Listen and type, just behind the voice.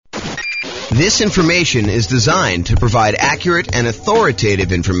This information is designed to provide accurate and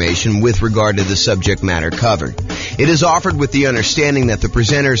authoritative information with regard to the subject matter covered. It is offered with the understanding that the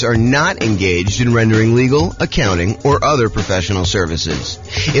presenters are not engaged in rendering legal, accounting, or other professional services.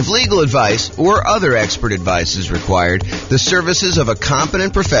 If legal advice or other expert advice is required, the services of a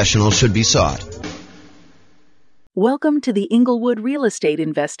competent professional should be sought. Welcome to the Inglewood Real Estate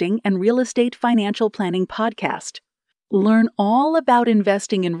Investing and Real Estate Financial Planning Podcast. Learn all about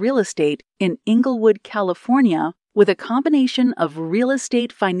investing in real estate in Inglewood, California, with a combination of real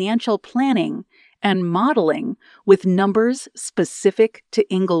estate financial planning and modeling with numbers specific to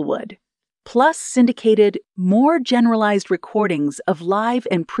Inglewood, plus syndicated, more generalized recordings of live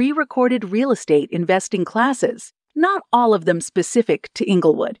and pre-recorded real estate investing classes, not all of them specific to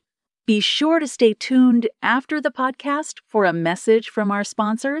Inglewood. Be sure to stay tuned after the podcast for a message from our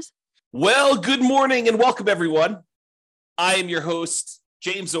sponsors. Well, good morning and welcome, everyone. I am your host,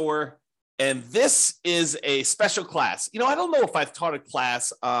 James Orr, and this is a special class. I don't know if I've taught a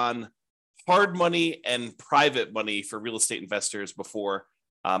class on hard money and private money for real estate investors before,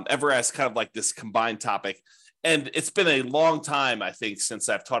 ever as kind of like this combined topic. And it's been a long time, I think, since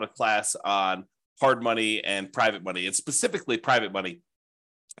I've taught a class on hard money and private money, and specifically private money.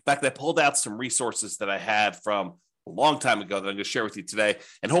 In fact, I pulled out some resources that I had from a long time ago that I'm going to share with you today,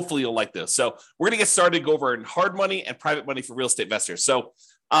 and hopefully you'll like those. So we're going to get started, go over in hard money and private money for real estate investors. So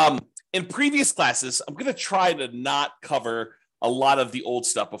in previous classes, I'm going to try to not cover a lot of the old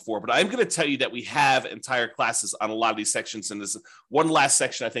stuff before, but I'm going to tell you that we have entire classes on a lot of these sections, and there's one last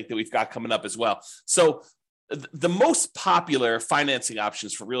section I think that we've got coming up as well. So the most popular financing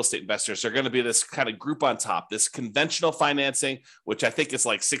options for real estate investors are going to be this kind of group on top, this conventional financing, which I think is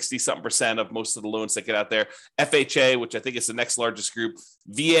like 60-something% of most of the loans that get out there. FHA, which I think is the next largest group.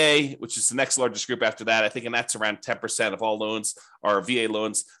 VA, which is the next largest group after that, I think, and that's around 10% of all loans are VA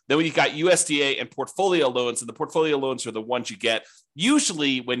loans. Then when you got USDA and portfolio loans, and the portfolio loans are the ones you get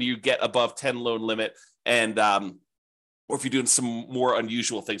usually when you get above 10 loan limit, and or if you're doing some more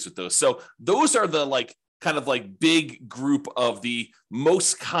unusual things with those. So those are the kind of big group of the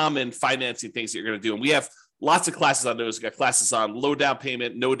most common financing things that you're going to do. And we have lots of classes on those. We've got classes on low down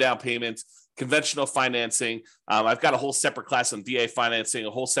payment, no down payment, conventional financing. I've got a whole separate class on VA financing,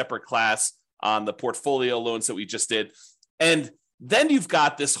 a whole separate class on the portfolio loans that we just did. And then you've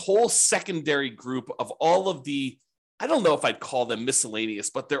got this whole secondary group of all of the, I don't know if I'd call them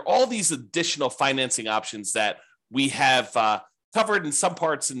miscellaneous, but they're all these additional financing options that we have covered in some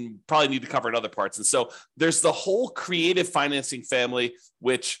parts and probably need to cover in other parts. And so there's the whole creative financing family,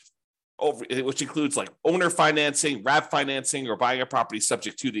 which includes like owner financing, wrap financing, or buying a property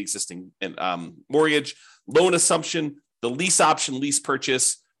subject to the existing mortgage, loan assumption, the lease option, lease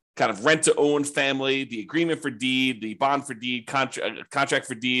purchase, kind of rent to own family, the agreement for deed, the bond for deed, contract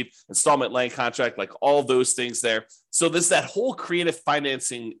for deed, installment land contract, like all those things there. So there's that whole creative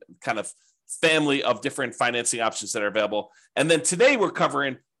financing kind of family of different financing options that are available. And then today we're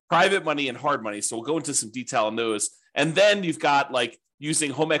covering private money and hard money. So we'll go into some detail on those. And then you've got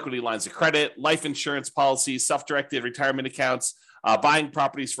using home equity lines of credit, life insurance policies, self-directed retirement accounts, buying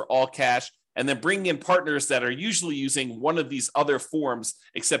properties for all cash, and then bringing in partners that are usually using one of these other forms,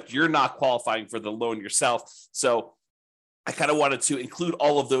 except you're not qualifying for the loan yourself. So I kind of wanted to include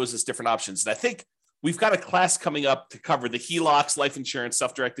all of those as different options. And I think we've got a class coming up to cover the HELOCs, life insurance,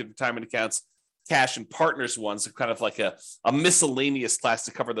 self-directed retirement accounts, cash, and partners ones, kind of like a miscellaneous class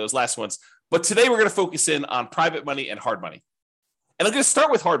to cover those last ones. But today we're going to focus in on private money and hard money. And I'm going to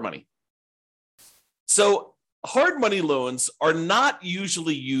start with hard money. So hard money loans are not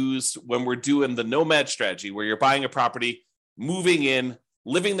usually used when we're doing the nomad strategy, where you're buying a property, moving in,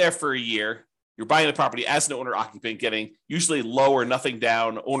 living there for a year. You're buying a property as an owner-occupant, getting usually low or nothing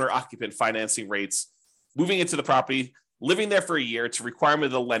down owner-occupant financing rates, moving into the property, living there for a year. It's a requirement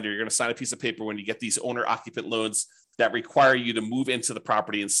of the lender. You're going to sign a piece of paper when you get these owner-occupant loans that require you to move into the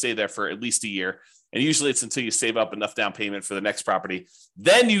property and stay there for at least a year. And usually it's until you save up enough down payment for the next property.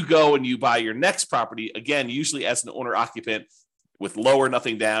 Then you go and you buy your next property, again, usually as an owner-occupant with low or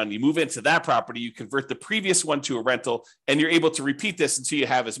nothing down. You move into that property, you convert the previous one to a rental, and you're able to repeat this until you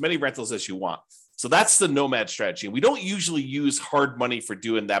have as many rentals as you want. So that's the nomad strategy. We don't usually use hard money for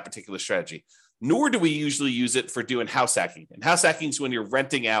doing that particular strategy, nor do we usually use it for doing house hacking. And house hacking is when you're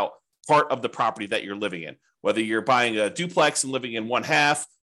renting out part of the property that you're living in, whether you're buying a duplex and living in one half,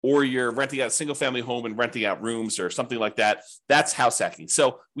 or you're renting out a single family home and renting out rooms or something like that. That's house hacking.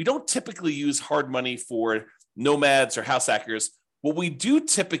 So we don't typically use hard money for nomads or house hackers. What we do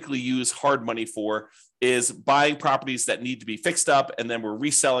typically use hard money for is buying properties that need to be fixed up and then we're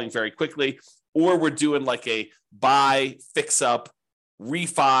reselling very quickly, or we're doing like a buy, fix up,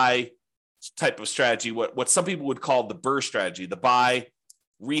 refi, type of strategy, what some people would call the BRRRR strategy, the buy,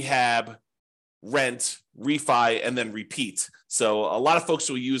 rehab, rent, refi, and then repeat. So a lot of folks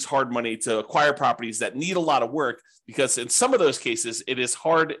will use hard money to acquire properties that need a lot of work, because in some of those cases, it is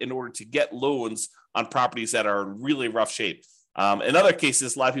hard in order to get loans on properties that are in really rough shape. In other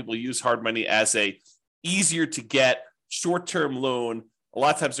cases, a lot of people use hard money as a easier to get short-term loan. A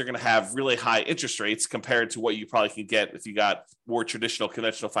lot of times they're going to have really high interest rates compared to what you probably can get if you got more traditional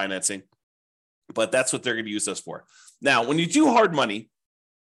conventional financing. But that's what they're going to use those for. Now, when you do hard money,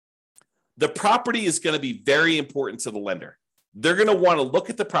 the property is going to be very important to the lender. They're going to want to look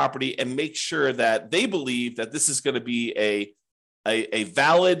at the property and make sure that they believe that this is going to be a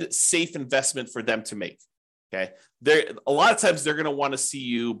valid, safe investment for them to make. Okay. A lot of times they're going to want to see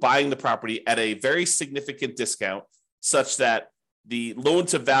you buying the property at a very significant discount, such that the loan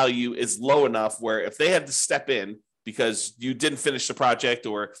to value is low enough where if they had to step in because you didn't finish the project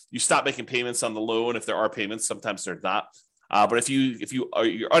or you stop making payments on the loan, if there are payments, sometimes they're not. But if you're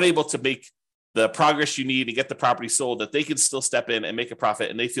unable to make the progress you need to get the property sold, that they can still step in and make a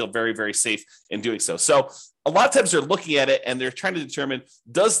profit, and they feel very, very safe in doing so. So a lot of times they're looking at it and they're trying to determine,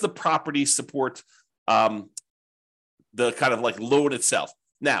 does the property support the kind of like loan itself?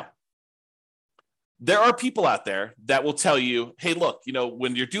 Now, there are people out there that will tell you, hey, look,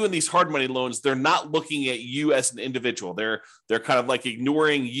 when you're doing these hard money loans, they're not looking at you as an individual. They're kind of like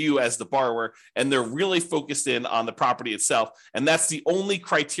ignoring you as the borrower, and they're really focused in on the property itself. And that's the only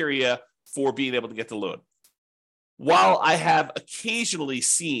criteria for being able to get the loan. While I have occasionally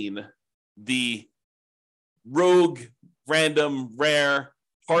seen the rogue, random, rare,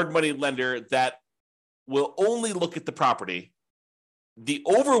 hard money lender that will only look at the property, the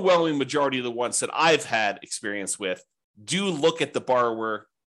overwhelming majority of the ones that I've had experience with do look at the borrower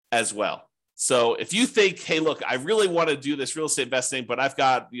as well. So if you think, hey, look, I really want to do this real estate investing, but I've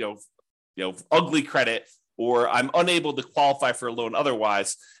got, ugly credit, or I'm unable to qualify for a loan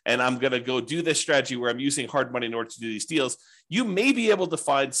otherwise, and I'm going to go do this strategy where I'm using hard money in order to do these deals, you may be able to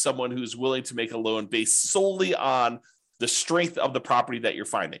find someone who's willing to make a loan based solely on the strength of the property that you're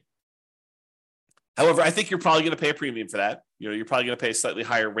finding. However, I think you're probably going to pay a premium for that. You're probably going to pay slightly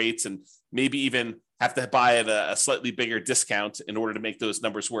higher rates and maybe even have to buy at a slightly bigger discount in order to make those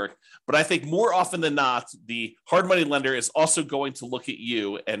numbers work. But I think more often than not, the hard money lender is also going to look at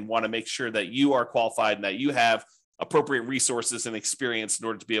you and want to make sure that you are qualified and that you have appropriate resources and experience in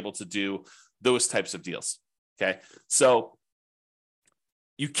order to be able to do those types of deals. Okay. So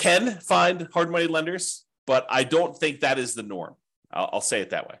you can find hard money lenders, but I don't think that is the norm. I'll say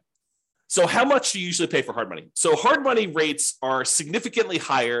it that way. So how much do you usually pay for hard money? So hard money rates are significantly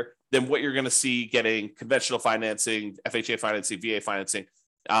higher than what you're going to see getting conventional financing, FHA financing, VA financing.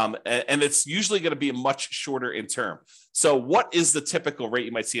 And it's usually going to be much shorter in term. So what is the typical rate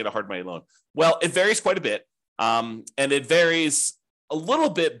you might see in a hard money loan? Well, it varies quite a bit. And it varies a little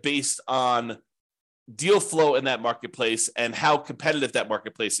bit based on deal flow in that marketplace and how competitive that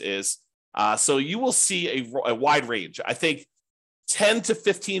marketplace is. So you will see a wide range. I think 10 to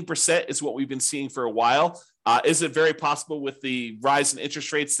 15% is what we've been seeing for a while. Is it very possible with the rise in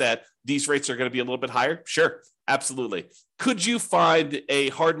interest rates that these rates are going to be a little bit higher? Sure, absolutely. Could you find a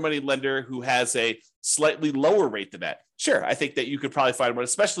hard money lender who has a slightly lower rate than that? Sure, I think that you could probably find one,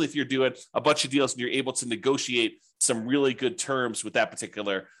 especially if you're doing a bunch of deals and you're able to negotiate some really good terms with that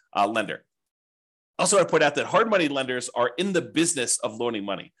particular lender. Also, I point out that hard money lenders are in the business of loaning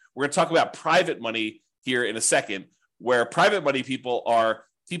money. We're going to talk about private money here in a second, where private money people are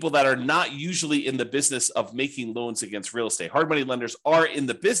people that are not usually in the business of making loans against real estate. Hard money lenders are in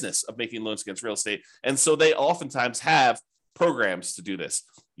the business of making loans against real estate. And so they oftentimes have programs to do this.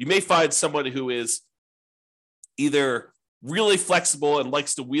 You may find someone who is either really flexible and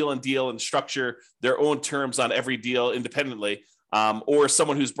likes to wheel and deal and structure their own terms on every deal independently, or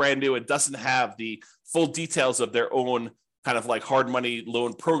someone who's brand new and doesn't have the full details of their own kind of like hard money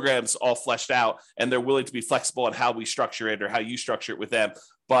loan programs all fleshed out, and they're willing to be flexible on how we structure it or how you structure it with them.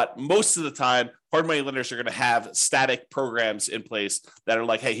 But most of the time, hard money lenders are going to have static programs in place that are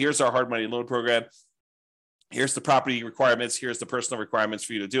like, hey, here's our hard money loan program. Here's the property requirements. Here's the personal requirements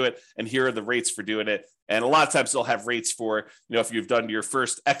for you to do it. And here are the rates for doing it. And a lot of times they'll have rates for, if you've done your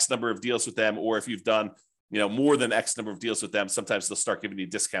first X number of deals with them, or if you've done more than X number of deals with them, sometimes they'll start giving you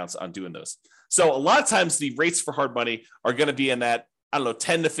discounts on doing those. So a lot of times the rates for hard money are going to be in that,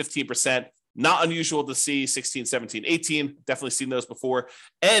 10 to 15%, not unusual to see 16, 17, 18, definitely seen those before.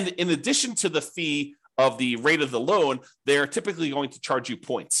 And in addition to the fee of the rate of the loan, they're typically going to charge you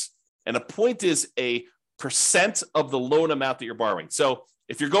points. And a point is a percent of the loan amount that you're borrowing. So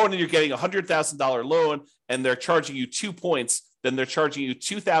if you're going and you're getting $100,000 loan and they're charging you 2 points, then they're charging you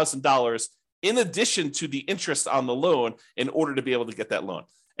 $2,000 in addition to the interest on the loan in order to be able to get that loan.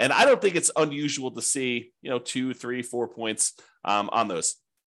 And I don't think it's unusual to see, 2, 3, 4 points on those.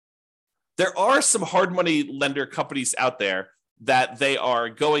 There are some hard money lender companies out there that they are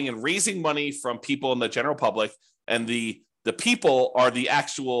going and raising money from people in the general public, and the people are the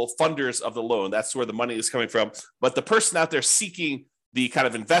actual funders of the loan. That's where the money is coming from. But the person out there seeking the kind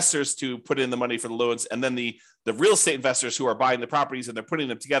of investors to put in the money for the loans, and then the real estate investors who are buying the properties and they're putting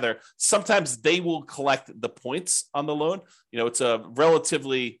them together, sometimes they will collect the points on the loan. It's a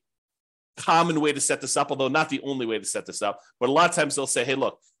relatively common way to set this up, although not the only way to set this up. But a lot of times they'll say, hey,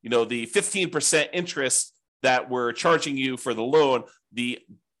 look, the 15% interest that we're charging you for the loan, the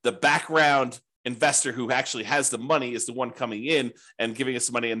background investor who actually has the money is the one coming in and giving us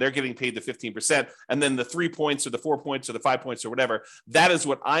the money, and they're getting paid the 15%. And then the 3 points or the 4 points or the 5 points or whatever, that is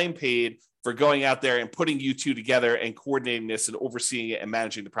what I'm paid for going out there and putting you two together and coordinating this and overseeing it and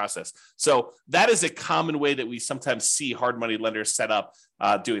managing the process. So that is a common way that we sometimes see hard money lenders set up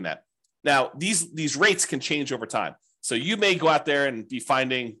doing that. Now, these rates can change over time. So you may go out there and be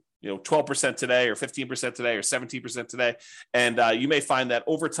finding 12% today or 15% today or 17% today. And you may find that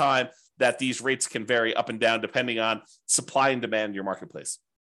over time that these rates can vary up and down depending on supply and demand in your marketplace.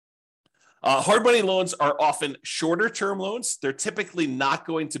 Hard money loans are often shorter term loans. They're typically not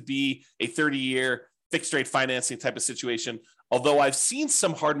going to be a 30-year fixed rate financing type of situation. Although I've seen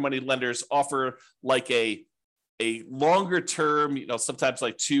some hard money lenders offer like a longer term, sometimes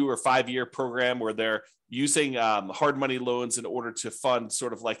like 2 or 5 year program where they're using hard money loans in order to fund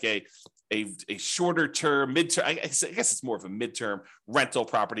sort of like a shorter term, midterm, I guess it's more of a midterm rental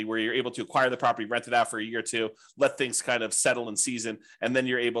property where you're able to acquire the property, rent it out for a year or two, let things kind of settle in season, and then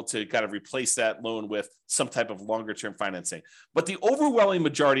you're able to kind of replace that loan with some type of longer term financing. But the overwhelming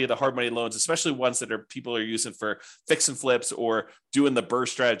majority of the hard money loans, especially ones that people are using for fix and flips or doing the BRRRR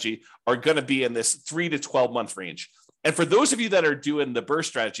strategy, are going to be in this 3 to 12 month range. And for those of you that are doing the BRRRR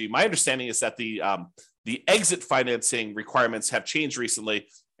strategy, my understanding is that the exit financing requirements have changed recently.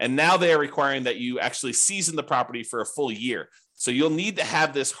 And now they are requiring that you actually season the property for a full year. So you'll need to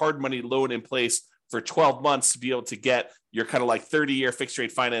have this hard money loan in place for 12 months to be able to get your kind of like 30-year fixed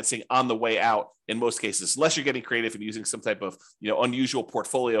rate financing on the way out in most cases, unless you're getting creative and using some type of unusual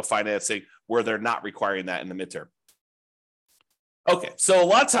portfolio financing where they're not requiring that in the midterm. Okay, so a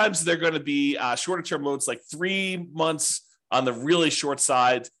lot of times they're going to be shorter term loans, like 3 months on the really short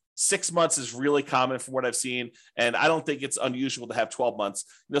side. 6 months is really common from what I've seen. And I don't think it's unusual to have 12 months.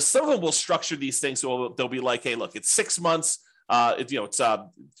 Some of them will structure these things. So they'll be like, hey, look, it's 6 months. It's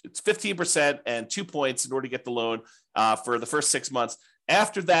 15% and 2 points in order to get the loan for the first 6 months.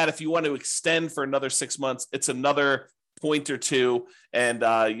 After that, if you want to extend for another 6 months, it's another point or two. And,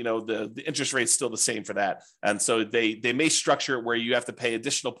 the interest rate's still the same for that. And so they may structure it where you have to pay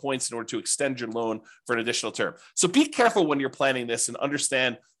additional points in order to extend your loan for an additional term. So be careful when you're planning this and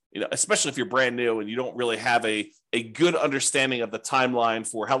understand, especially if you're brand new and you don't really have a good understanding of the timeline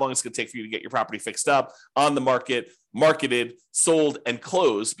for how long it's going to take for you to get your property fixed up, on the market, marketed, sold, and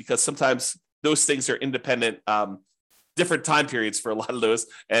closed, because sometimes those things are independent, different time periods for a lot of those.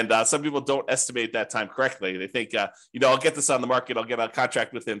 And some people don't estimate that time correctly. They think, I'll get this on the market, I'll get a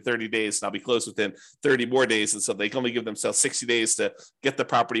contract within 30 days, and I'll be closed within 30 more days. And so they can only give themselves 60 days to get the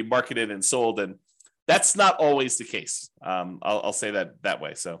property marketed and sold. And that's not always the case. I'll say that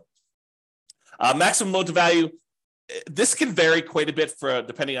way. So maximum loan to value, this can vary quite a bit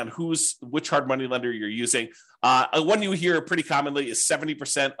depending on which hard money lender you're using. One you hear pretty commonly is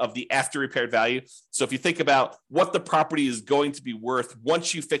 70% of the after repaired value. So if you think about what the property is going to be worth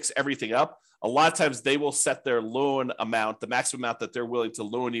once you fix everything up, a lot of times they will set their loan amount, the maximum amount that they're willing to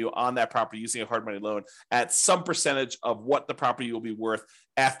loan you on that property using a hard money loan, at some percentage of what the property will be worth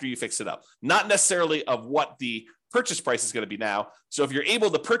after you fix it up. Not necessarily of what the purchase price is going to be now. So if you're able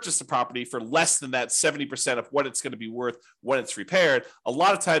to purchase the property for less than that 70% of what it's going to be worth when it's repaired, a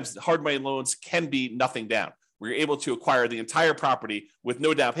lot of times hard money loans can be nothing down, where you're able to acquire the entire property with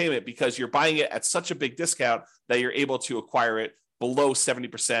no down payment because you're buying it at such a big discount that you're able to acquire it below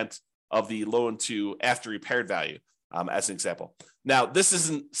 70% of the loan to after repaired value, as an example. Now, this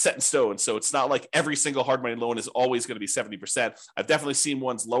isn't set in stone, so it's not like every single hard money loan is always going to be 70%. I've definitely seen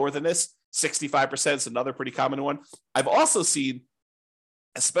ones lower than this. 65% is another pretty common one. I've also seen,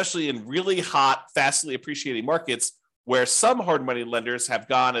 especially in really hot, fastly appreciating markets, where some hard money lenders have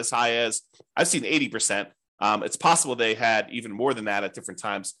gone as high as, I've seen 80%. It's possible they had even more than that at different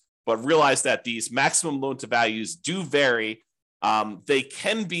times, but realize that these maximum loan to values do vary. They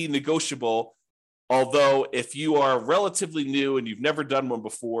can be negotiable, although if you are relatively new and you've never done one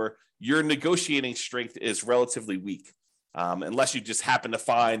before, your negotiating strength is relatively weak. unless you just happen to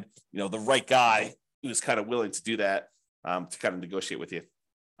find, the right guy who's kind of willing to do that, to kind of negotiate with you.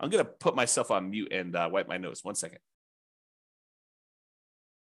 I'm going to put myself on mute and wipe my nose. 1 second.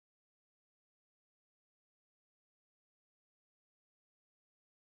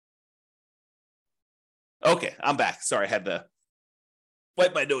 Okay, I'm back. Sorry, I had to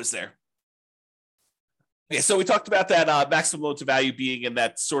wipe my nose there. Okay, so we talked about that maximum loan to value being in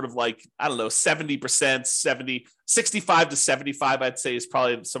that sort of 70%, 65 to 75, I'd say is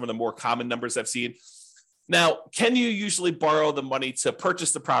probably some of the more common numbers I've seen. Now, can you usually borrow the money to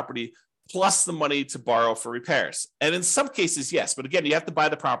purchase the property plus the money to borrow for repairs? And in some cases, yes. But again, you have to buy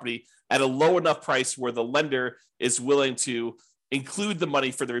the property at a low enough price where the lender is willing to include the money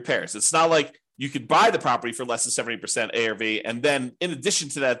for the repairs. It's not like you could buy the property for less than 70% ARV, and then in addition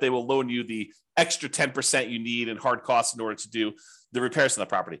to that, they will loan you the extra 10% you need in hard costs in order to do the repairs on the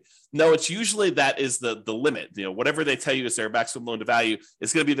property. No, it's usually that is the limit. Whatever they tell you is their maximum loan to value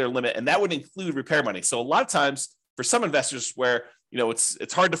is going to be their limit, and that would include repair money. So a lot of times for some investors where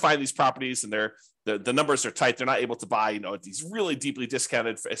it's hard to find these properties and the numbers are tight, they're not able to buy these really deeply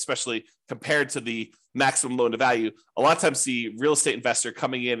discounted, especially compared to the maximum loan to value. A lot of times the real estate investor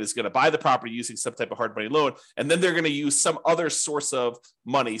coming in is going to buy the property using some type of hard money loan, and then they're going to use some other source of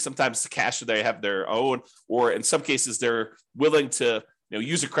money, sometimes the cash that they have their own, or in some cases they're willing to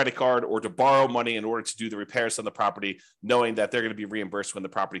use a credit card or to borrow money in order to do the repairs on the property, knowing that they're going to be reimbursed when the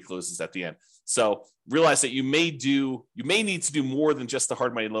property closes at the end. So realize that you may need to do more than just the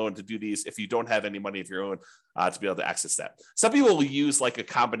hard money loan to do these if you don't have any money of your own to be able to access that. Some people will use a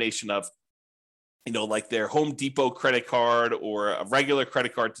combination of their Home Depot credit card or a regular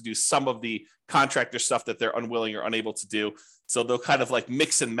credit card to do some of the contractor stuff that they're unwilling or unable to do. So they'll kind of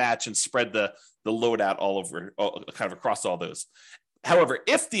mix and match and spread the load out all over, kind of across all those. However,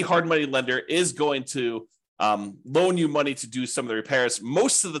 if the hard money lender is going to loan you money to do some of the repairs,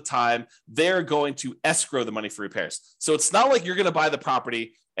 most of the time they're going to escrow the money for repairs. So it's not like you're going to buy the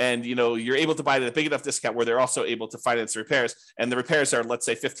property and you're able to buy it at a big enough discount where they're also able to finance the repairs, and the repairs are, let's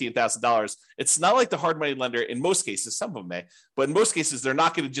say, $15,000. It's not like the hard money lender in most cases, some of them may, but in most cases they're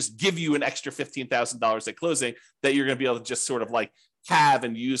not going to just give you an extra $15,000 at closing that you're going to be able to just sort of have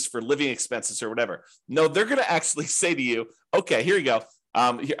and use for living expenses or whatever. No, they're going to actually say to you, okay, here you go.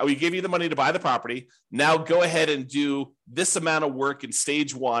 We gave you the money to buy the property. Now go ahead and do this amount of work in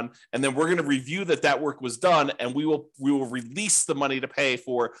stage one, and then we're going to review that work was done, and we will release the money to pay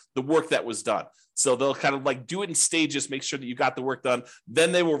for the work that was done. So they'll kind of do it in stages, make sure that you got the work done.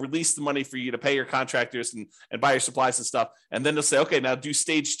 Then they will release the money for you to pay your contractors and buy your supplies and stuff. And then they'll say, okay, now do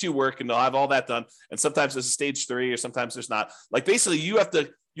stage 2 work, and they'll have all that done. And sometimes there's a stage 3, or sometimes there's not. Basically you have to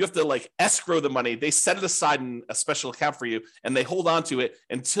escrow the money. They set it aside in a special account for you, and they hold on to it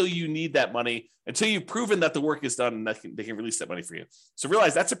until you need that money, until you've proven that the work is done, and they can release that money for you. So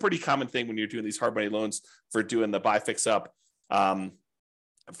realize that's a pretty common thing when you're doing these hard money loans for doing the buy, fix up,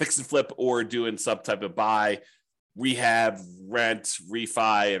 fix and flip, or doing some type of buy, rehab, rent,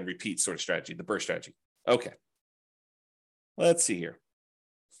 refi, and repeat sort of strategy, the BRRRR strategy. Okay. Let's see here.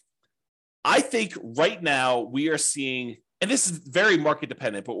 I think right now we are seeing, and this is very market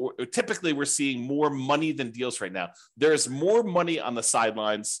dependent, but typically we're seeing more money than deals right now. There's more money on the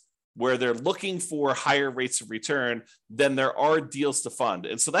sidelines where they're looking for higher rates of return than there are deals to fund.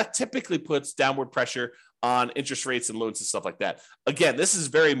 And so that typically puts downward pressure on interest rates and loans and stuff like that. Again, this is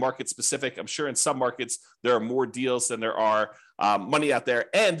very market specific. I'm sure in some markets there are more deals than there are money out there.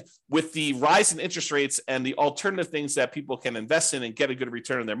 And with the rise in interest rates and the alternative things that people can invest in and get a good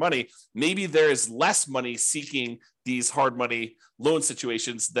return on their money, maybe there is less money seeking these hard money loan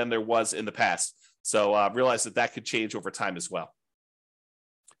situations than there was in the past. So realize that could change over time as well.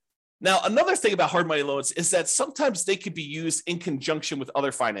 Now, another thing about hard money loans is that sometimes they could be used in conjunction with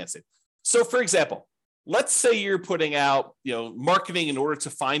other financing. So for example, let's say you're putting out, marketing in order to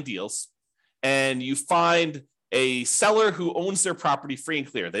find deals, and you find a seller who owns their property free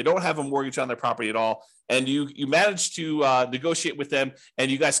and clear. They don't have a mortgage on their property at all. And you manage to negotiate with them, and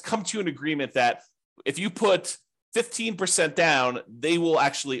you guys come to an agreement that if you put 15% down, they will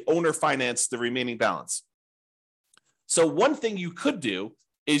actually owner finance the remaining balance. So one thing you could do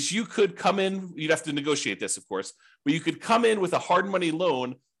is you could come in, you'd have to negotiate this, of course, but you could come in with a hard money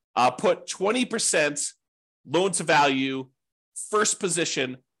loan, put 20% loan to value, first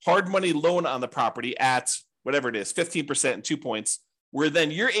position, hard money loan on the property at whatever it is, 15% and 2 points, where then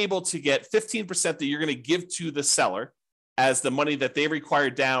you're able to get 15% that you're going to give to the seller as the money that they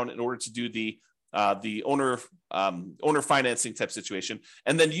require down in order to do the owner financing type situation.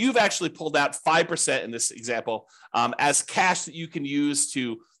 And then you've actually pulled out 5% in this example as cash that you can use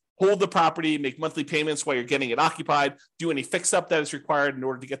to hold the property, make monthly payments while you're getting it occupied, do any fix up that is required in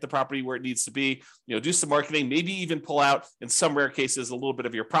order to get the property where it needs to be, do some marketing, maybe even pull out, in some rare cases, a little bit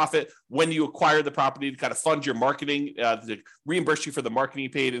of your profit when you acquire the property to kind of fund your marketing, to reimburse you for the marketing you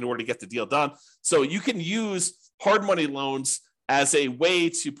paid in order to get the deal done. So you can use hard money loans as a way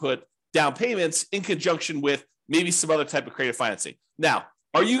to put down payments in conjunction with maybe some other type of creative financing. Now,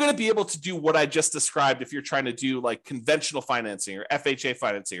 are you going to be able to do what I just described if you're trying to do like conventional financing or FHA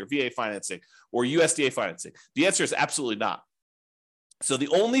financing or VA financing or USDA financing? The answer is absolutely not. So the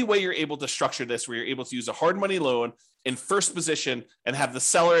only way you're able to structure this, where you're able to use a hard money loan in first position and have the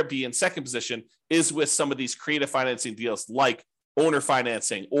seller be in second position, is with some of these creative financing deals like owner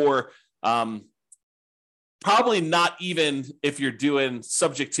financing, or probably not even if you're doing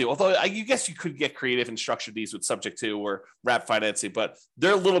subject to, although I guess you could get creative and structure these with subject to or wrap financing, but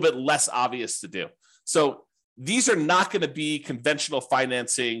they're a little bit less obvious to do. So these are not going to be conventional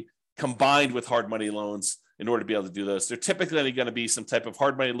financing combined with hard money loans in order to be able to do those. They're typically going to be some type of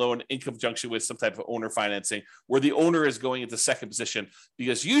hard money loan in conjunction with some type of owner financing, where the owner is going into second position,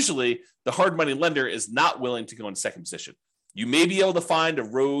 because usually the hard money lender is not willing to go into second position. You may be able to find a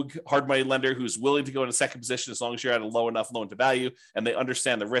rogue hard money lender who's willing to go into second position as long as you're at a low enough loan to value and they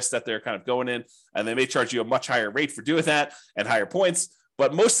understand the risk that they're kind of going in, and they may charge you a much higher rate for doing that and higher points.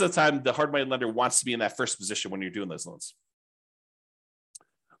 But most of the time, the hard money lender wants to be in that first position when you're doing those loans.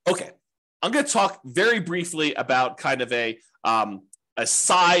 Okay, I'm going to talk very briefly about kind of a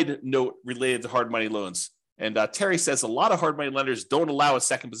side note related to hard money loans. And Terry says a lot of hard money lenders don't allow a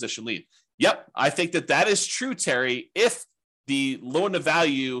second position lien. Yep, I think that is true, Terry. If the loan to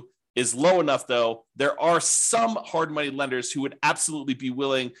value is low enough, though, there are some hard money lenders who would absolutely be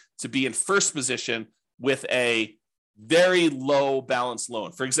willing to be in first position with a very low balance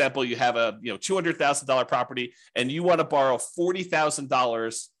loan. For example, you have a $200,000 property and you want to borrow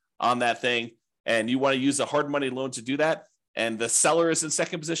 $40,000 on that thing, and you want to use a hard money loan to do that, and the seller is in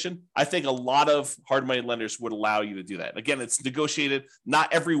second position. I think a lot of hard money lenders would allow you to do that. Again, it's negotiated.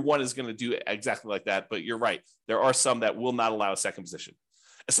 Not everyone is going to do it exactly like that, but you're right. There are some that will not allow a second position,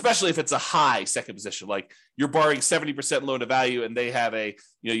 especially if it's a high second position. Like you're borrowing 70% loan to value and they have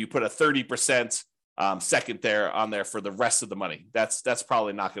you put a 30% second there on there for the rest of the money. That's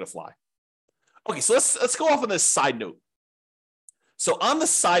probably not going to fly. Okay, so let's go off on this side note. So on the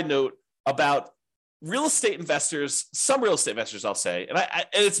side note about real estate investors, some real estate investors, I'll say, and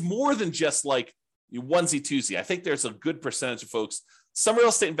it's more than just like onesie twosie. I think there's a good percentage of folks. Some real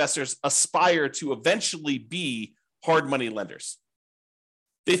estate investors aspire to eventually be hard money lenders.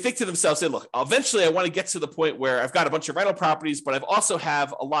 They think to themselves, "Hey, look, eventually I want to get to the point where I've got a bunch of rental properties, but I've also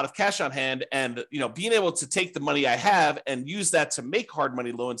have a lot of cash on hand, and being able to take the money I have and use that to make hard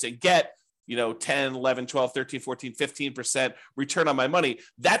money loans and get 10, 11, 12, 13, 14, 15% return on my money."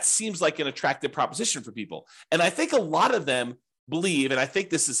 That seems like an attractive proposition for people. And I think a lot of them believe, and I think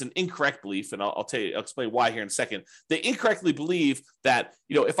this is an incorrect belief, and I'll explain why here in a second. They incorrectly believe that,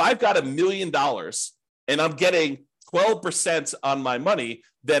 if I've got $1 million and I'm getting 12% on my money,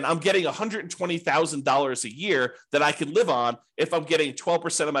 then I'm getting $120,000 a year that I can live on if I'm getting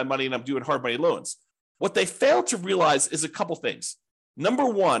 12% of my money and I'm doing hard money loans. What they fail to realize is a couple things. Number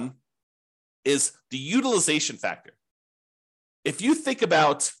one is the utilization factor. If you think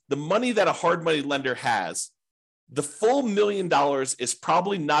about the money that a hard money lender has, the full $1 million is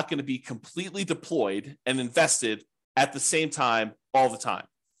probably not going to be completely deployed and invested at the same time all the time.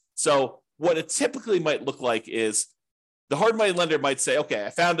 So what it typically might look like is the hard money lender might say, okay,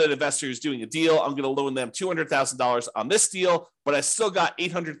 I found an investor who's doing a deal. I'm going to loan them $200,000 on this deal, but I still got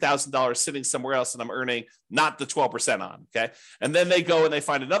 $800,000 sitting somewhere else and I'm earning not the 12% on, okay? And then they go and they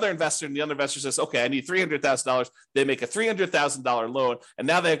find another investor, and the other investor says, okay, I need $300,000. They make a $300,000 loan, and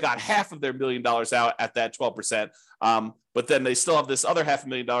now they've got half of their $1 million out at that 12%. But then they still have this other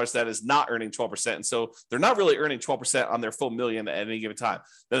 $500,000 that is not earning 12%. And so they're not really earning 12% on their full $1 million at any given time.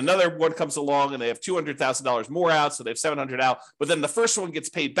 Then another one comes along and they have $200,000 more out. So they have $700,000 out, but then the first one gets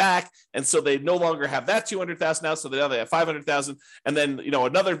paid back. And so they no longer have that $200,000 out. So now they have $500,000. And then,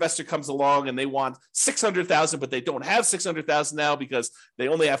 another investor comes along and they want $600,000, but they don't have $600,000 now because they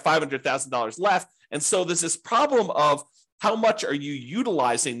only have $500,000 left. And so there's this problem of how much are you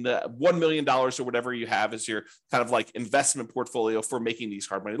utilizing the $1 million or whatever you have as your kind of like investment portfolio for making these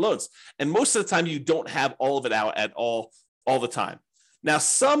hard money loans? And most of the time you don't have all of it out at all the time. Now,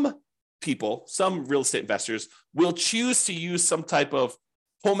 some people, some real estate investors will choose to use some type of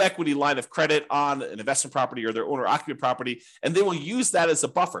home equity line of credit on an investment property or their owner occupant property, and they will use that as a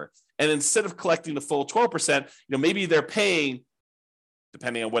buffer. And instead of collecting the full 12%, maybe they're paying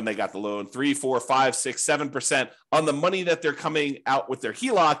depending on when they got the loan, 3, 4, 5, 6, 7% on the money that they're coming out with their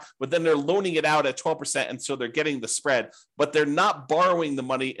HELOC, but then they're loaning it out at 12%. And so they're getting the spread, but they're not borrowing the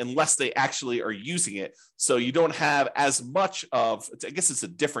money unless they actually are using it. So you don't have as much of, I guess it's a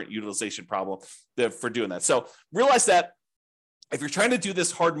different utilization problem for doing that. So realize that if you're trying to do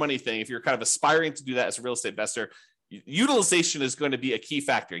this hard money thing, if you're kind of aspiring to do that as a real estate investor, utilization is going to be a key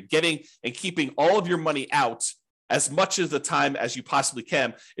factor. Getting and keeping all of your money out as much of the time as you possibly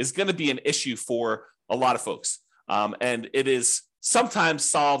can is going to be an issue for a lot of folks. And it is sometimes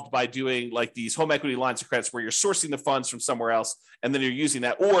solved by doing like these home equity lines of credit where you're sourcing the funds from somewhere else and then you're using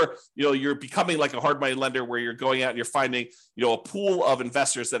that, or you're becoming like a hard money lender where you're going out and you're finding a pool of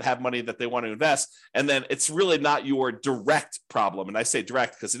investors that have money that they want to invest, and then it's really not your direct problem. And I say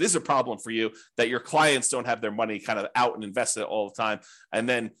direct because it is a problem for you that your clients don't have their money kind of out and invested all the time, and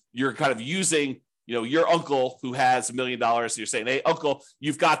then you're kind of using your uncle who has $1 million. You're saying, hey, uncle,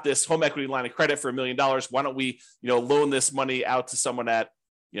 you've got this home equity line of credit for $1 million. Why don't we, loan this money out to someone at,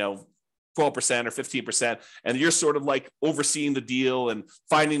 12% or 15%. And you're sort of like overseeing the deal and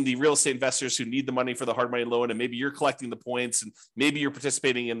finding the real estate investors who need the money for the hard money loan. And maybe you're collecting the points and maybe you're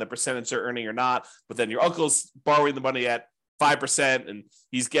participating in the percentage they're earning or not. But then your uncle's borrowing the money at 5% and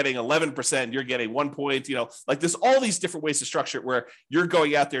he's getting 11% and you're getting 1 point, like there's all these different ways to structure it where you're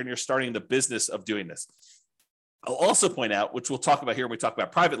going out there and you're starting the business of doing this. I'll also point out, which we'll talk about here when we talk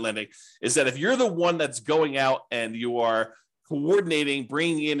about private lending, is that if you're the one that's going out and you are coordinating,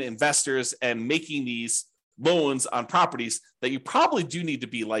 bringing in investors and making these loans on properties, that you probably do need to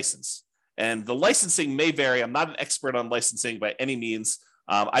be licensed. And the licensing may vary. I'm not an expert on licensing by any means.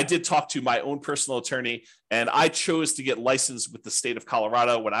 I did talk to my own personal attorney, and I chose to get licensed with the state of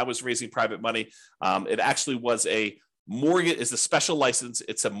Colorado when I was raising private money. It actually was a mortgage, is a special license.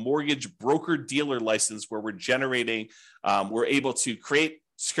 It's a mortgage broker dealer license where we're generating, we're able to create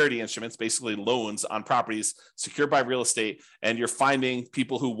security instruments, basically loans on properties secured by real estate, and you're finding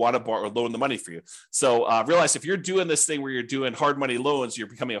people who want to borrow or loan the money for you. So realize if you're doing this thing where you're doing hard money loans, you're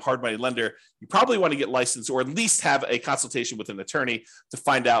becoming a hard money lender, you probably want to get licensed or at least have a consultation with an attorney to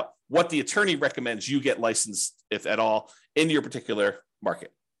find out what the attorney recommends you get licensed, if at all, in your particular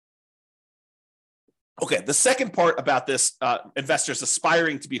market. Okay, the second part about this, investors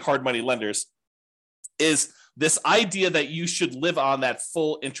aspiring to be hard money lenders, is this idea that you should live on that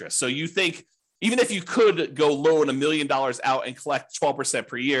full interest. So you think, even if you could go loan $1 million out and collect 12%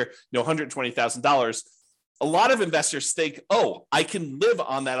 per year, $120,000, a lot of investors think, oh, I can live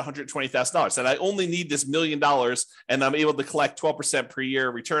on that $120,000, and I only need this $1 million, and I'm able to collect 12% per year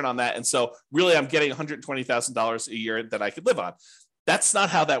return on that. And so really I'm getting $120,000 a year that I could live on. That's not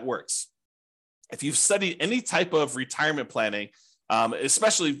how that works. If you've studied any type of retirement planning,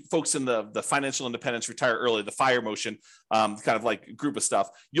 especially folks in the financial independence, retire early, the FIRE motion, kind of like group of stuff,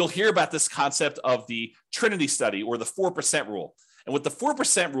 you'll hear about this concept of the Trinity study or the 4% rule. And what the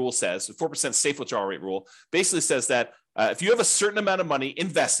 4% rule says, the 4% safe withdrawal rate rule, basically says that if you have a certain amount of money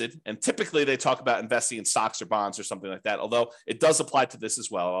invested, and typically they talk about investing in stocks or bonds or something like that, although it does apply to this as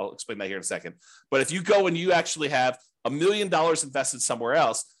well. I'll explain that here in a second. But if you go and you actually have $1 million invested somewhere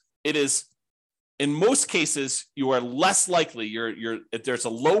else, it is, in most cases, you are less likely, there's a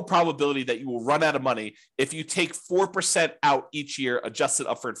low probability that you will run out of money if you take 4% out each year, adjusted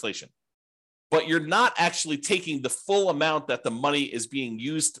up for inflation. But you're not actually taking the full amount that the money is being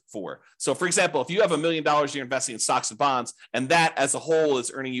used for. So for example, if you have $1 million you're investing in stocks and bonds, and that as a whole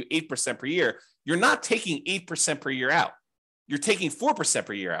is earning you 8% per year, you're not taking 8% per year out. You're taking 4%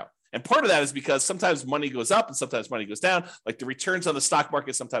 per year out. And part of that is because sometimes money goes up and sometimes money goes down. Like the returns on the stock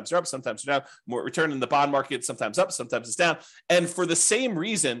market, sometimes are up, sometimes are down. More return in the bond market, sometimes up, sometimes it's down. And for the same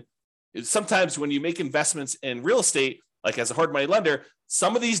reason, sometimes when you make investments in real estate, like as a hard money lender,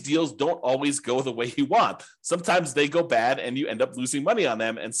 some of these deals don't always go the way you want. Sometimes they go bad and you end up losing money on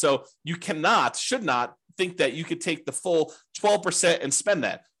them. And so you should not think that you could take the full 12% and spend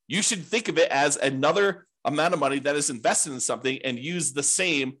that. You should think of it as another amount of money that is invested in something and use the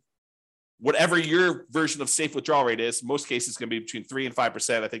same, whatever your version of safe withdrawal rate is. Most cases it's going to be between 3 and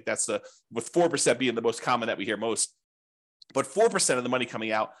 5%. I think that's with 4% being the most common that we hear most. But 4% of the money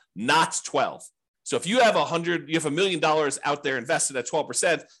coming out, not 12. So if you have $1 million out there invested at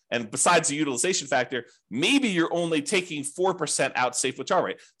 12%, and besides the utilization factor, maybe you're only taking 4% out safe withdrawal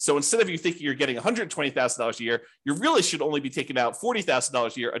rate. So instead of you thinking you're getting $120,000 a year, you really should only be taking out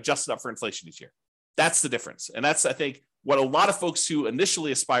 $40,000 a year, adjusted up for inflation each year. That's the difference. And that's, I think, what a lot of folks who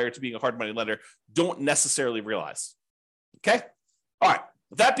initially aspire to being a hard money lender don't necessarily realize. Okay. All right.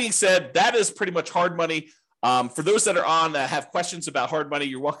 With that being said, that is pretty much hard money. For those that are on that have questions about hard money,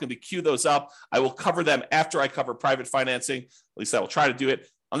 you're welcome to queue those up. I will cover them after I cover private financing. At least I will try to do it.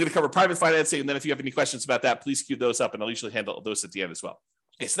 I'm going to cover private financing, and then if you have any questions about that, please queue those up, and I'll usually handle those at the end as well.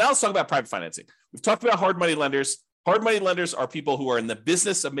 Okay, so now let's talk about private financing. We've talked about hard money lenders. Hard money lenders are people who are in the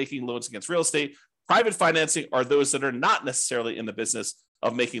business of making loans against real estate. Private financing are those that are not necessarily in the business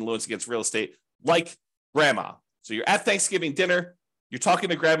of making loans against real estate, like grandma. So you're at Thanksgiving dinner, you're talking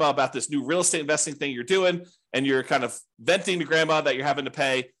to grandma about this new real estate investing thing you're doing, and you're kind of venting to grandma that you're having to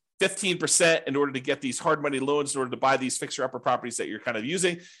pay 15% in order to get these hard money loans in order to buy these fixer-upper properties that you're kind of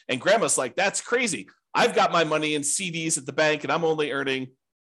using. And grandma's like, that's crazy. I've got my money in CDs at the bank, and I'm only earning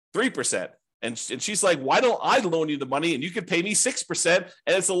 3%. And she's like, why don't I loan you the money and you can pay me 6%? And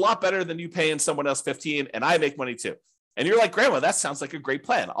it's a lot better than you paying someone else 15, and I make money too. And you're like, grandma, that sounds like a great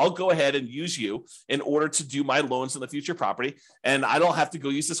plan. I'll go ahead and use you in order to do my loans in the future property. And I don't have to go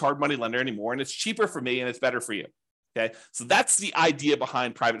use this hard money lender anymore. And it's cheaper for me and it's better for you. Okay. So that's the idea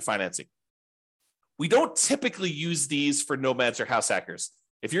behind private financing. We don't typically use these for nomads or house hackers.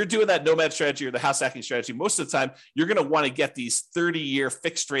 If you're doing that nomad strategy or the house hacking strategy, most of the time, you're going to want to get these 30-year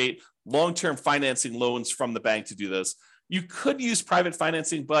fixed rate, long-term financing loans from the bank to do this. You could use private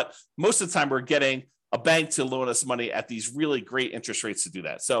financing, but most of the time we're getting a bank to loan us money at these really great interest rates to do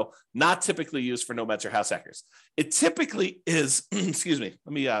that. So not typically used for nomads or house hackers. It typically is, excuse me,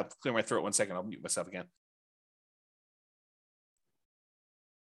 let me clear my throat 1 second. I'll mute myself again.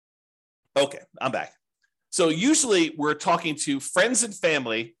 Okay, I'm back. So usually we're talking to friends and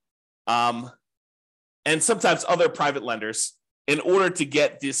family and sometimes other private lenders in order to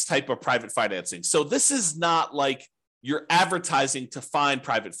get this type of private financing. So this is not like you're advertising to find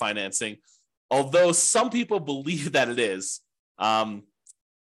private financing, although some people believe that it is.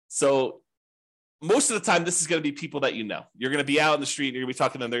 So most of the time, this is going to be people that you know. You're going to be out in the street, and you're going to be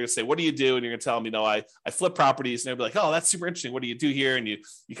talking to them. They're going to say, what do you do? And you're going to tell them, I flip properties. And they'll be like, oh, that's super interesting. What do you do here? And you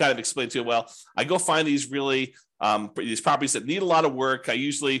kind of explain to them, well, I go find these really, these properties that need a lot of work. I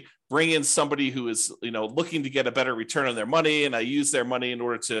usually bring in somebody who is, looking to get a better return on their money. And I use their money in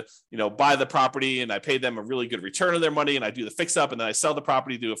order to, buy the property, and I pay them a really good return on their money. And I do the fix up, and then I sell the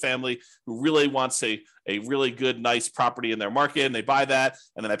property to a family who really wants a really good, nice property in their market. And they buy that.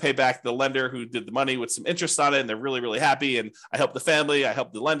 And then I pay back the lender who did the money with some interest on it. And they're really, really happy. And I help the family, I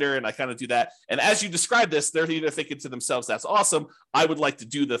help the lender, and I kind of do that. And as you describe this, they're either thinking to themselves, that's awesome. I would like to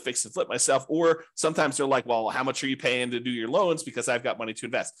do the fix and flip myself. Or sometimes they're like, well, how much are you paying to do your loans? Because I've got money to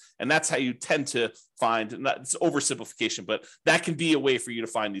invest. And that's how you tend to find, and that's oversimplification, but that can be a way for you to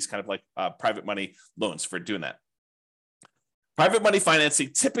find these kind of like private money loans for doing that. Private money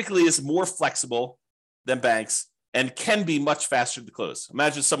financing typically is more flexible than banks and can be much faster to close.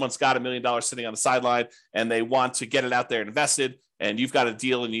 Imagine someone's got $1 million sitting on the sideline and they want to get it out there and invested, and you've got a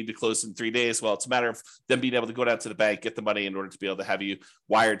deal and you need to close in 3 days. Well, it's a matter of them being able to go down to the bank, get the money in order to be able to have you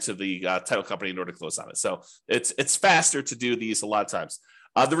wired to the title company in order to close on it. So it's faster to do these a lot of times.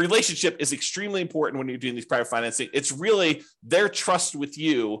 The relationship is extremely important when you're doing these private financing. It's really their trust with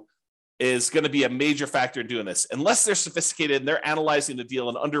you is going to be a major factor in doing this. Unless they're sophisticated and they're analyzing the deal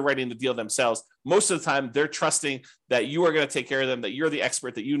and underwriting the deal themselves, most of the time they're trusting that you are going to take care of them, that you're the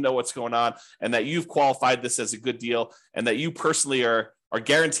expert, that you know what's going on, and that you've qualified this as a good deal, and that you personally are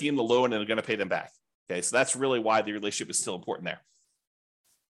guaranteeing the loan and are going to pay them back. Okay, so that's really why the relationship is still important there.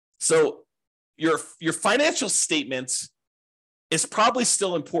 So your financial statements is probably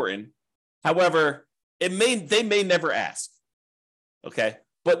still important. However, they may never ask. Okay,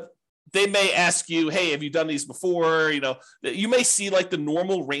 but they may ask you, hey, have you done these before? You may see like the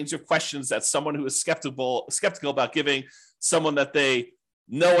normal range of questions that someone who is skeptical about giving someone that they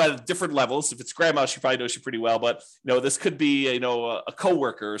know at different levels. If it's grandma, she probably knows you pretty well, but this could be, a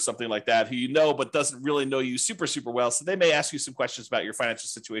coworker or something like that who but doesn't really know you super, super well. So they may ask you some questions about your financial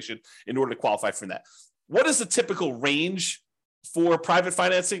situation in order to qualify for that. What is the typical range for private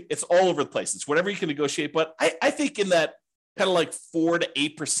financing? It's all over the place. It's whatever you can negotiate. But I think in that kind of like 4 to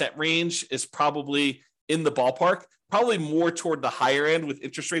 8% range is probably in the ballpark, probably more toward the higher end with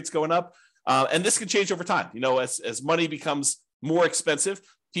interest rates going up. And this can change over time. As money becomes more expensive,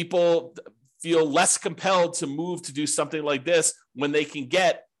 people feel less compelled to move to do something like this when they can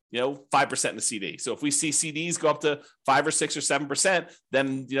get 5% in the CD. So if we see CDs go up to 5 or 6 or 7%,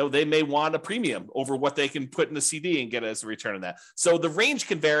 then, they may want a premium over what they can put in the CD and get as a return on that. So the range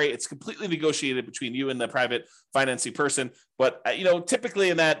can vary. It's completely negotiated between you and the private financing person. But, typically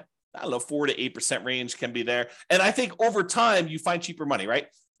in that, 4 to 8% range can be there. And I think over time you find cheaper money, right?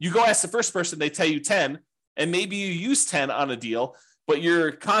 You go ask the first person, they tell you 10, and maybe you use 10 on a deal, but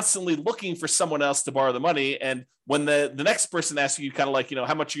you're constantly looking for someone else to borrow the money. And when the next person asks you kind of like,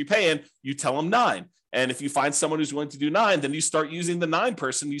 how much are you paying? You tell them 9. And if you find someone who's willing to do 9, then you start using the 9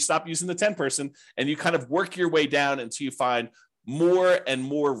 person, you stop using the 10 person, and you kind of work your way down until you find more and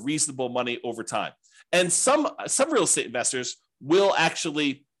more reasonable money over time. And some real estate investors will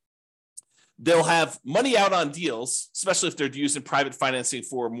actually, they'll have money out on deals, especially if they're using private financing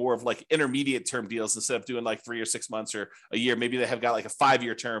for more of like intermediate term deals instead of doing like 3 or 6 months or a year. Maybe they have got like a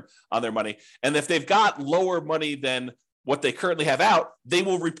 5-year term on their money. And if they've got lower money than what they currently have out, they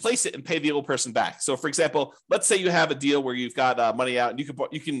will replace it and pay the old person back. So for example, let's say you have a deal where you've got money out and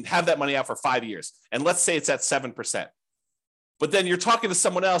you can have that money out for 5 years. And let's say it's at 7%. But then you're talking to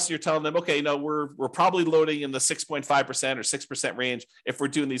someone else, you're telling them, okay, we're probably loading in the 6.5% or 6% range if we're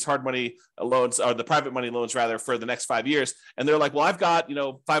doing these hard money loans, or the private money loans rather, for the next 5 years. And they're like, well, I've got,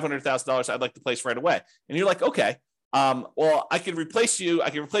 $500,000 I'd like to place right away. And you're like, okay, well, I can replace you.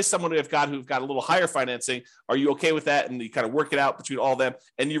 I can replace someone who've got a little higher financing. Are you okay with that? And you kind of work it out between all of them.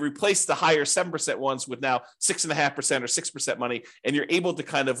 And you replace the higher 7% ones with now 6.5% or 6% money. And you're able to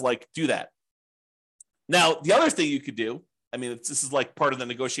kind of like do that. Now, the other thing you could do, this is like part of the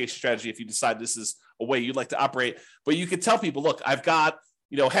negotiation strategy if you decide this is a way you'd like to operate, but you could tell people, look, I've got,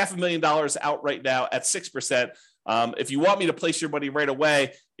 $500,000 out right now at 6%. If you want me to place your money right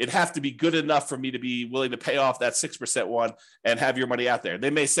away, it'd have to be good enough for me to be willing to pay off that 6% one and have your money out there. They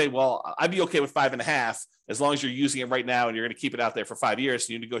may say, well, I'd be okay with 5.5 as long as you're using it right now and you're going to keep it out there for 5 years.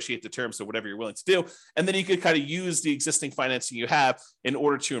 And you negotiate the terms of whatever you're willing to do. And then you could kind of use the existing financing you have in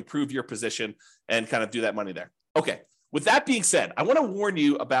order to improve your position and kind of do that money there. Okay. With that being said, I want to warn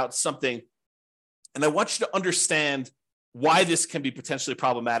you about something, and I want you to understand why this can be potentially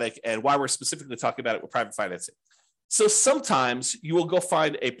problematic and why we're specifically talking about it with private financing. So sometimes you will go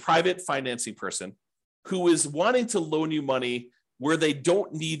find a private financing person who is wanting to loan you money where they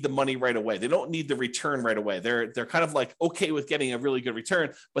don't need the money right away. They don't need the return right away. They're kind of like okay with getting a really good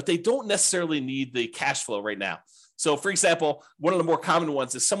return, but they don't necessarily need the cash flow right now. So for example, one of the more common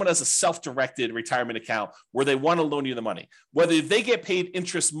ones is someone has a self-directed retirement account where they want to loan you the money. Whether they get paid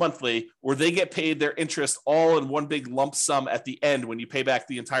interest monthly or they get paid their interest all in one big lump sum at the end when you pay back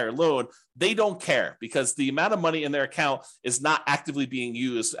the entire loan, they don't care because the amount of money in their account is not actively being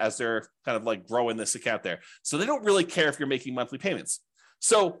used as they're kind of like growing this account there. So they don't really care if you're making monthly payments.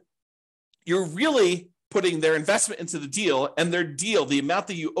 So you're really putting their investment into the deal, and their deal, the amount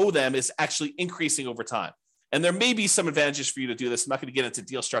that you owe them, is actually increasing over time. And there may be some advantages for you to do this. I'm not going to get into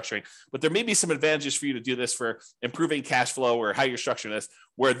deal structuring, but there may be some advantages for you to do this for improving cash flow or how you're structuring this,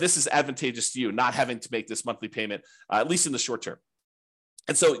 where this is advantageous to you, not having to make this monthly payment, at least in the short term.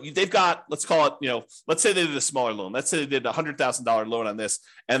 And so they've got, let's call it, let's say they did a smaller loan. Let's say they did a $100,000 loan on this,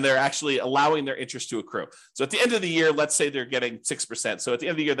 and they're actually allowing their interest to accrue. So at the end of the year, let's say they're getting 6%. So at the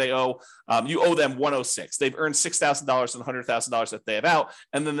end of the year, you owe them 106. They've earned $6,000 and $100,000 that they have out.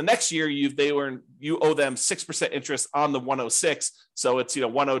 And then the next year, you owe them 6% interest on the 106. So it's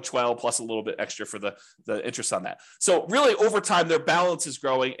 1012 plus a little bit extra for the interest on that. So really over time, their balance is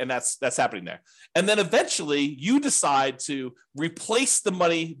growing, and that's happening there. And then eventually you decide to replace the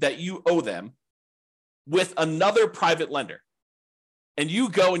money that you owe them with another private lender. And you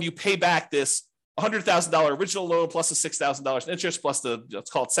go and you pay back this $100,000 original loan plus the $6,000 in interest plus the, let's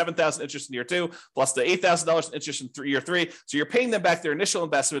call it $7,000 interest in year 2 plus the $8,000 in interest in year 3. So you're paying them back their initial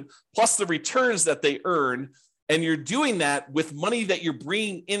investment plus the returns that they earn. And you're doing that with money that you're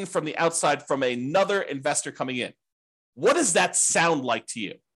bringing in from the outside from another investor coming in. What does that sound like to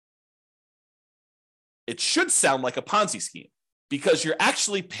you? It should sound like a Ponzi scheme, because you're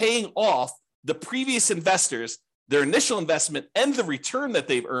actually paying off the previous investors, their initial investment, and the return that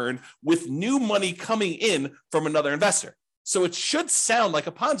they've earned with new money coming in from another investor. So it should sound like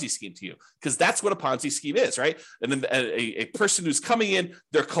a Ponzi scheme to you, because that's what a Ponzi scheme is, right? And then a person who's coming in,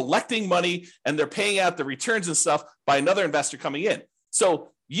 they're collecting money and they're paying out the returns and stuff by another investor coming in. So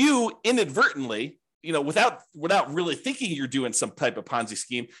you inadvertently, without really thinking you're doing some type of Ponzi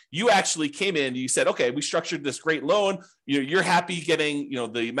scheme, you actually came in, you said, okay, we structured this great loan. You're happy getting,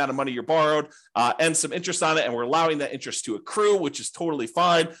 the amount of money you borrowed and some interest on it. And we're allowing that interest to accrue, which is totally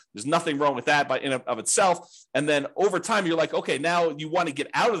fine. There's nothing wrong with that in of itself. And then over time, you're like, okay, now you want to get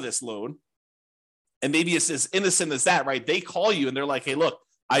out of this loan. And maybe it's as innocent as that, right? They call you and they're like, hey, look,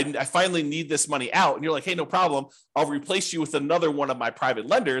 I finally need this money out. And you're like, hey, no problem. I'll replace you with another one of my private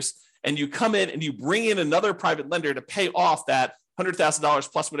lenders. And you come in and you bring in another private lender to pay off that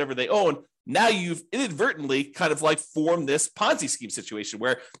 $100,000 plus whatever they own. Now you've inadvertently kind of like formed this Ponzi scheme situation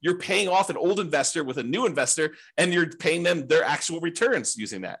where you're paying off an old investor with a new investor and you're paying them their actual returns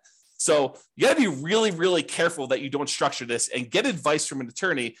using that. So you got to be really, really careful that you don't structure this, and get advice from an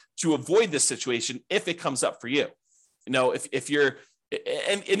attorney to avoid this situation if it comes up for you. If you're,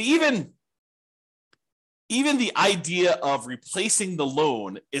 and even even the idea of replacing the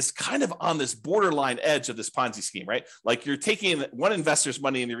loan is kind of on this borderline edge of this Ponzi scheme, right? Like you're taking one investor's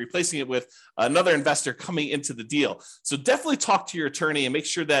money and you're replacing it with another investor coming into the deal. So definitely talk to your attorney and make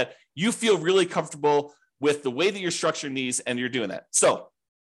sure that you feel really comfortable with the way that you're structuring these and you're doing that. So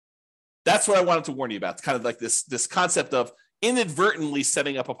that's what I wanted to warn you about. It's kind of like this concept of inadvertently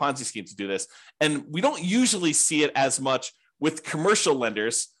setting up a Ponzi scheme to do this. And we don't usually see it as much with commercial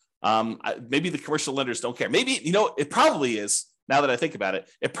lenders. Maybe the commercial lenders don't care. Maybe, it probably is, now that I think about it,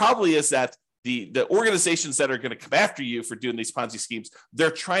 it probably is that the organizations that are going to come after you for doing these Ponzi schemes,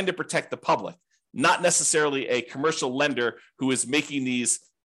 they're trying to protect the public, not necessarily a commercial lender who is making these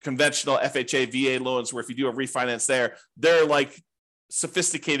conventional FHA, VA loans where if you do a refinance there, they're like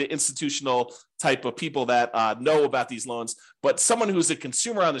sophisticated institutional type of people that know about these loans. But someone who's a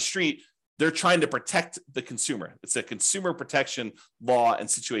consumer on the street, they're trying to protect the consumer. It's a consumer protection law and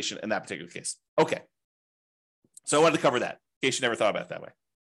situation in that particular case. Okay. So I wanted to cover that in case you never thought about it that way.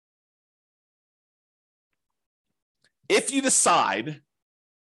 If you decide,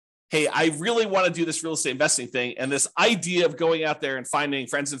 hey, I really want to do this real estate investing thing, and this idea of going out there and finding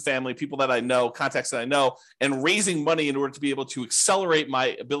friends and family, people that I know, contacts that I know, and raising money in order to be able to accelerate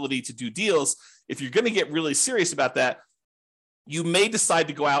my ability to do deals, if you're going to get really serious about that, you may decide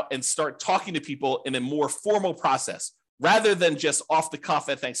to go out and start talking to people in a more formal process rather than just off the cuff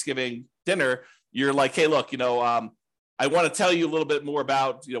at Thanksgiving dinner. You're like, hey, look, I want to tell you a little bit more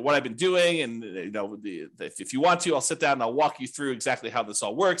about, what I've been doing. And, if you want to, I'll sit down and I'll walk you through exactly how this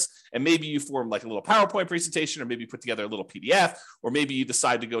all works. And maybe you form like a little PowerPoint presentation, or maybe you put together a little PDF, or maybe you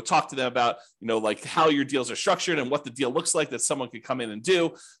decide to go talk to them about, like how your deals are structured and what the deal looks like that someone could come in and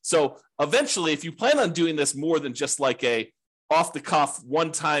do. So eventually, if you plan on doing this more than just like a off the cuff,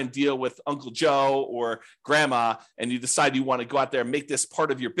 one-time deal with Uncle Joe or grandma, and you decide you want to go out there and make this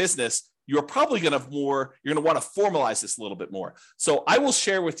part of your business, you're probably going to you're going to want to formalize this a little bit more. So I will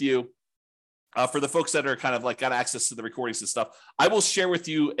share with you, for the folks that are kind of like got access to the recordings and stuff, I will share with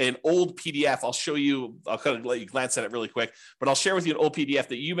you an old PDF. I'll kind of let you glance at it really quick, but I'll share with you an old PDF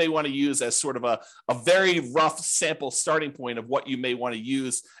that you may want to use as sort of a very rough sample starting point of what you may want to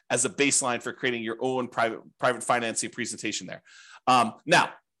use as a baseline for creating your own private financing presentation there. Now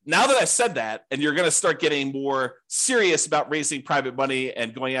that I've said that, and you're going to start getting more serious about raising private money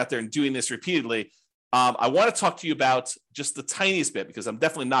and going out there and doing this repeatedly, I want to talk to you about just the tiniest bit, because I'm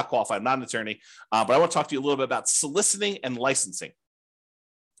definitely not qualified. I'm not an attorney, but I want to talk to you a little bit about soliciting and licensing.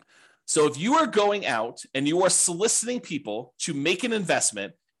 So if you are going out and you are soliciting people to make an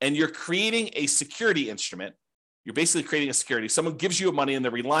investment and you're creating a security instrument, you're basically creating a security. Someone gives you money and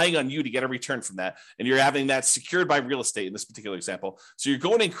they're relying on you to get a return from that. And you're having that secured by real estate in this particular example. So you're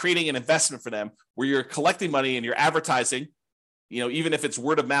going and creating an investment for them where you're collecting money and you're advertising. Even if it's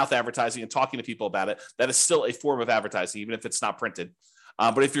word of mouth advertising and talking to people about it, that is still a form of advertising, even if it's not printed.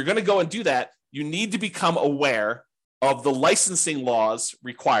 But if you're going to go and do that, you need to become aware of the licensing laws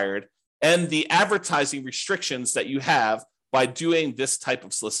required and the advertising restrictions that you have by doing this type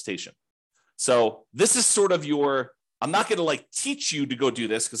of solicitation. So this is sort of I'm not going to teach you to go do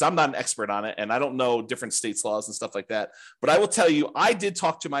this because I'm not an expert on it and I don't know different states' laws and stuff like that. But I will tell you, I did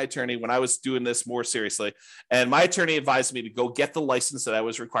talk to my attorney when I was doing this more seriously. And my attorney advised me to go get the license that I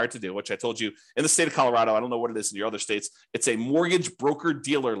was required to do, which I told you in the state of Colorado. I don't know what it is in your other states. It's a mortgage broker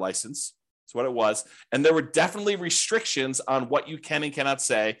dealer license. That's what it was. And there were definitely restrictions on what you can and cannot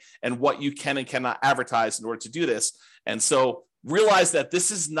say and what you can and cannot advertise in order to do this. And so realize that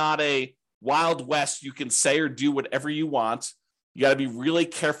this is not a Wild West. You can say or do whatever you want. You got to be really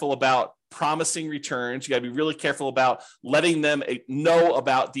careful about promising returns. You got to be really careful about letting them know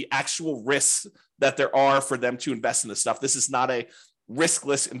about the actual risks that there are for them to invest in this stuff. This is not a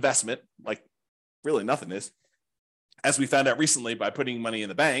riskless investment, like really nothing is, as we found out recently by putting money in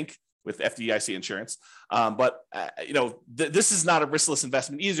the bank with FDIC insurance. This is not a riskless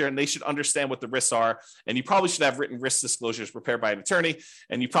investment either, and they should understand what the risks are. And you probably should have written risk disclosures prepared by an attorney,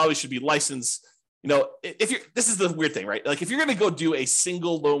 and you probably should be licensed. This is the weird thing, right? Like if you're going to go do a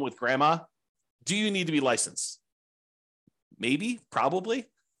single loan with grandma, do you need to be licensed? Maybe, probably.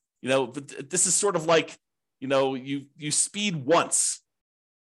 But this is sort of like, you speed once.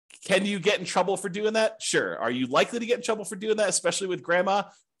 Can you get in trouble for doing that? Sure. Are you likely to get in trouble for doing that, especially with grandma?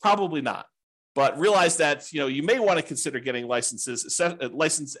 Probably not. But realize that you may want to consider getting license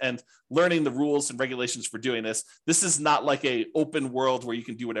and learning the rules and regulations for doing this. This is not like a open world where you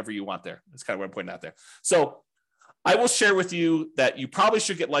can do whatever you want there. That's kind of what I'm pointing out there. So I will share with you that you probably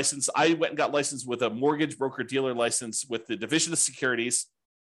should get licensed. I went and got licensed with a mortgage broker dealer license with the Division of Securities.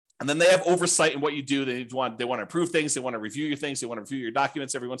 And then they have oversight in what you do. They want to improve things. They want to review your things. They want to review your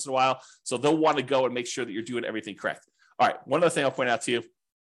documents every once in a while. So they'll want to go and make sure that you're doing everything correct. All right. One other thing I'll point out to you.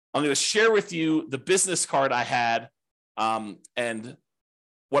 I'm going to share with you the business card I had and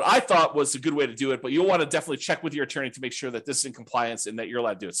what I thought was a good way to do it, but you'll want to definitely check with your attorney to make sure that this is in compliance and that you're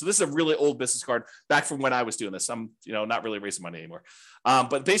allowed to do it. So this is a really old business card back from when I was doing this. I'm, not really raising money anymore.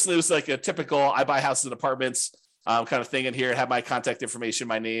 But basically it was like a typical, I buy houses and apartments kind of thing in here. It had my contact information,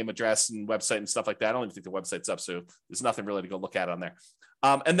 my name, address, and website and stuff like that. I don't even think the website's up, so there's nothing really to go look at on there.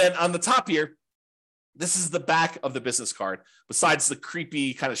 And then on the top here, this is the back of the business card. Besides the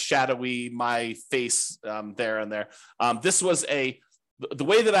creepy kind of shadowy, my face there and there. This was the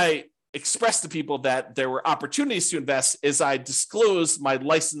way that I expressed to people that there were opportunities to invest is I disclosed my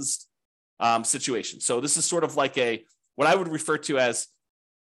licensed situation. So this is sort of like what I would refer to as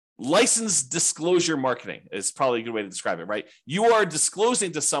licensed disclosure marketing is probably a good way to describe it, right? You are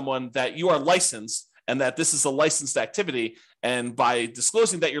disclosing to someone that you are licensed and that this is a licensed activity. And by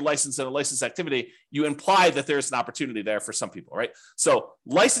disclosing that you're licensed in a licensed activity, you imply that there's an opportunity there for some people, right? So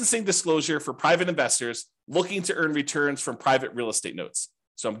licensing disclosure for private investors looking to earn returns from private real estate notes.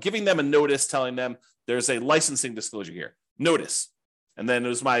 So I'm giving them a notice telling them there's a licensing disclosure here. Notice. And then it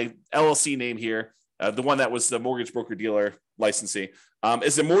was my LLC name here. The one that was the mortgage broker dealer licensee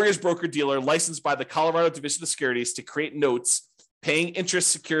is a mortgage broker dealer licensed by the Colorado Division of Securities to create notes paying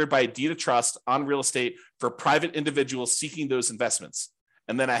interest secured by a deed of trust on real estate for private individuals seeking those investments.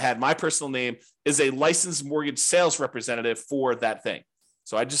 And then I had my personal name is a licensed mortgage sales representative for that thing.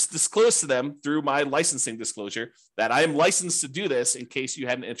 So I just disclosed to them through my licensing disclosure that I am licensed to do this in case you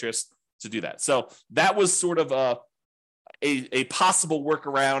had an interest to do that. So that was sort of a possible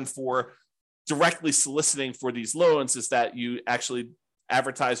workaround for directly soliciting for these loans is that you actually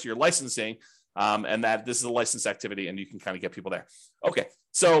advertise your licensing and that this is a licensed activity and you can kind of get people there. Okay.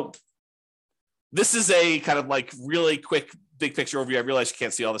 So this is a kind of like really quick, big picture overview. I realize you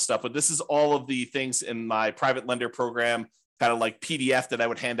can't see all this stuff, but this is all of the things in my private lender program, kind of like PDF that I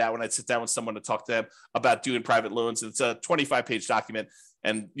would hand out when I'd sit down with someone to talk to them about doing private loans. It's a 25-page document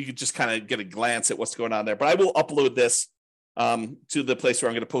and you can just kind of get a glance at what's going on there, but I will upload this to the place where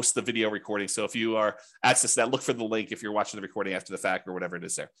I'm going to post the video recording. So if you are accessing that, look for the link if you're watching the recording after the fact or whatever it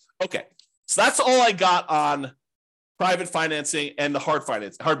is there. Okay. So that's all I got on private financing and the hard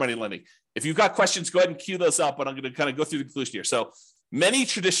money lending. If you've got questions, go ahead and queue those up, but I'm going to kind of go through the conclusion here. So many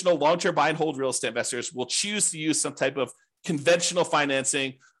traditional long-term buy and hold real estate investors will choose to use some type of conventional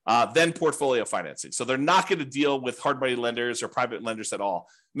financing, then portfolio financing. So they're not going to deal with hard money lenders or private lenders at all.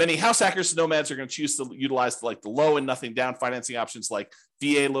 Many house hackers and nomads are going to choose to utilize the low and nothing down financing options like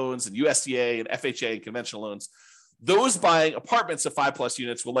VA loans and USDA and FHA and conventional loans. Those buying apartments of 5+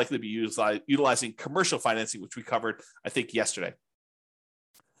 units will likely be utilizing commercial financing, which we covered, I think, yesterday.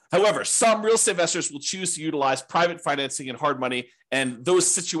 However, some real estate investors will choose to utilize private financing and hard money. And those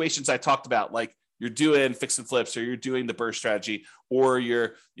situations I talked about, like you're doing fix and flips or you're doing the BRRRR strategy, or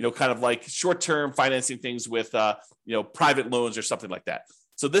you're, kind of like short-term financing things with, private loans or something like that.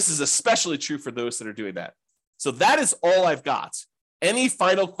 So this is especially true for those that are doing that. So that is all I've got. Any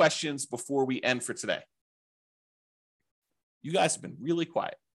final questions before we end for today? You guys have been really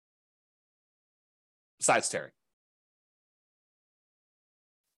quiet. Besides Terry.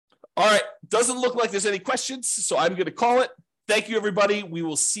 All right. Doesn't look like there's any questions, so I'm going to call it. Thank you, everybody. We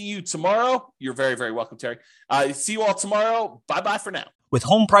will see you tomorrow. You're very, very welcome, Terry. See you all tomorrow. Bye-bye for now. With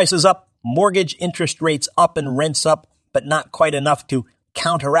home prices up, mortgage interest rates up, and rents up, but not quite enough to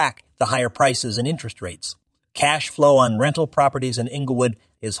counteract the higher prices and interest rates, cash flow on rental properties in Inglewood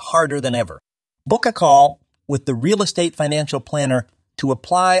is harder than ever. Book a call with the Real Estate Financial Planner to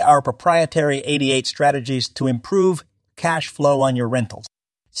apply our proprietary 88 strategies to improve cash flow on your rentals.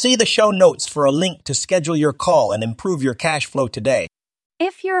 See the show notes for a link to schedule your call and improve your cash flow today.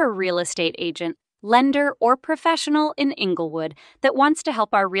 If you're a real estate agent, lender, or professional in Inglewood that wants to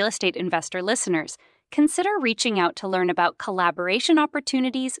help our real estate investor listeners, consider reaching out to learn about collaboration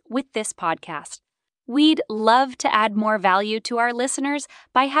opportunities with this podcast. We'd love to add more value to our listeners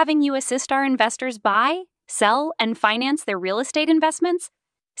by having you assist our investors buy, sell, and finance their real estate investments.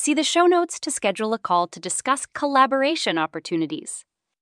 See the show notes to schedule a call to discuss collaboration opportunities.